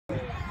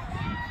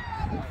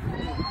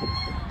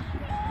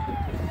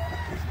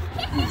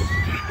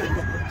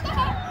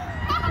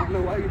I don't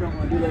know why you don't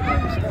want to do that by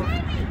yourself.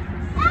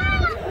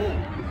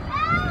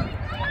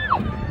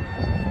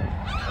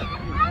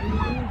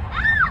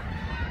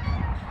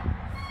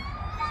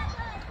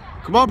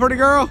 Come on, pretty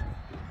girl.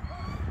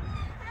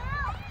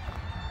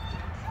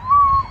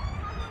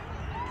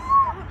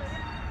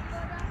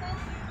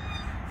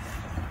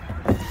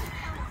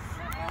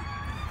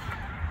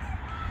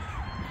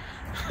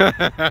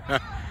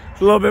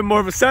 It's a little bit more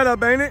of a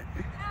setup, ain't it?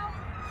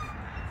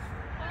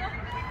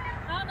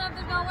 I don't know if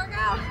this is gonna work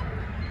out.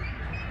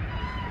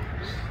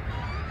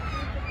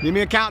 Give me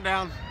a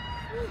countdown.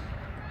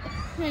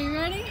 Are you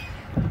ready?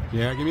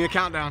 Yeah, give me a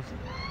countdown.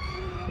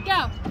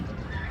 Go.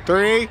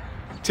 3,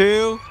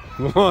 2,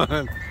 1.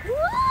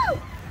 Woo!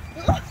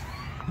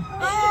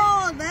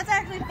 Oh, that's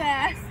actually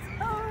fast.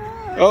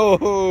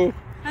 Oh.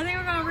 I think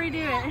we're gonna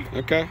redo it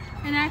Okay.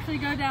 and actually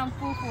go down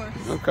full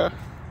force. Okay.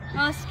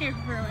 I was scared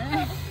for a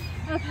minute.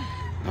 Okay.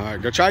 All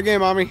right, go try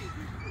again, mommy.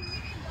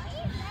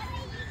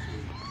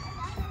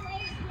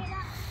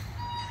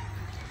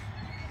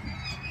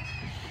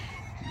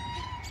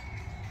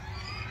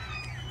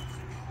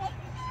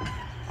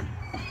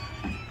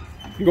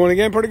 You going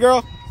again, pretty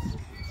girl?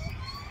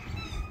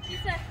 You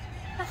said.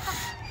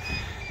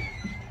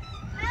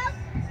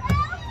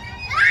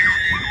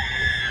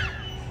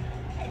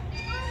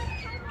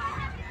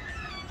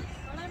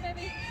 Hold on,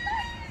 baby.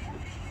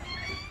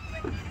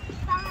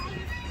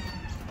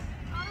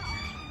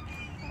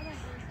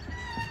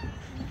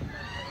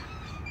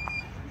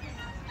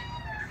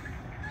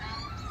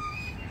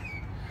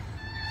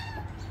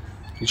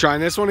 You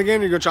trying this one again,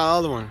 or you gonna try the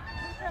other one?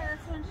 Try this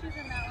one, she's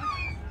in that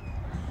one.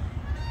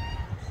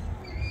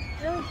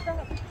 Really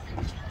stop.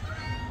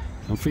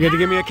 Don't forget to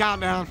give me a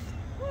countdown.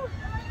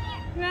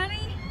 You ready?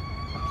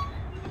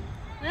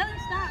 Really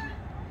stop.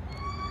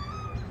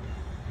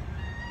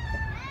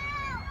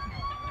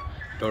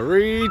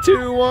 3,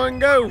 2, 1,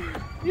 go.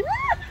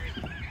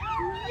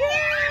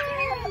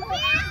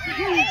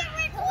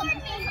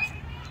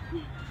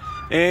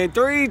 And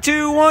 3,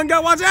 2, 1,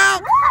 go. Watch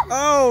out.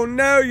 Oh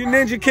no, you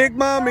ninja kicked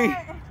mommy.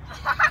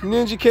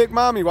 Ninja kicked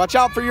mommy. Watch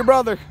out for your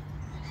brother.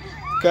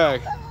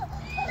 Okay.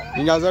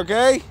 You guys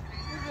okay?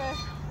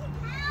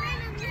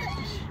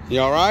 You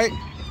all right?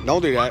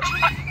 Don't do that.